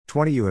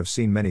20 You have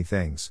seen many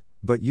things,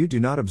 but you do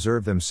not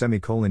observe them.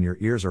 Your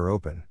ears are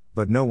open,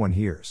 but no one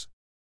hears.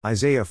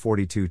 Isaiah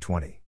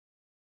 42:20.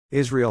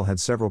 Israel had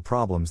several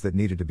problems that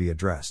needed to be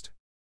addressed.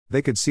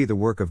 They could see the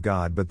work of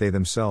God, but they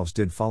themselves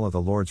did follow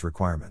the Lord's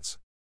requirements.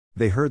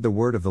 They heard the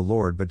word of the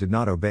Lord but did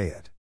not obey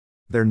it.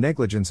 Their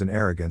negligence and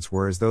arrogance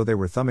were as though they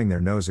were thumbing their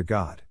nose at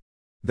God.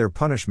 Their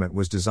punishment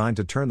was designed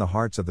to turn the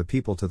hearts of the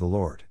people to the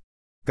Lord.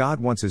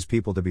 God wants His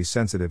people to be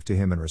sensitive to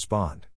Him and respond.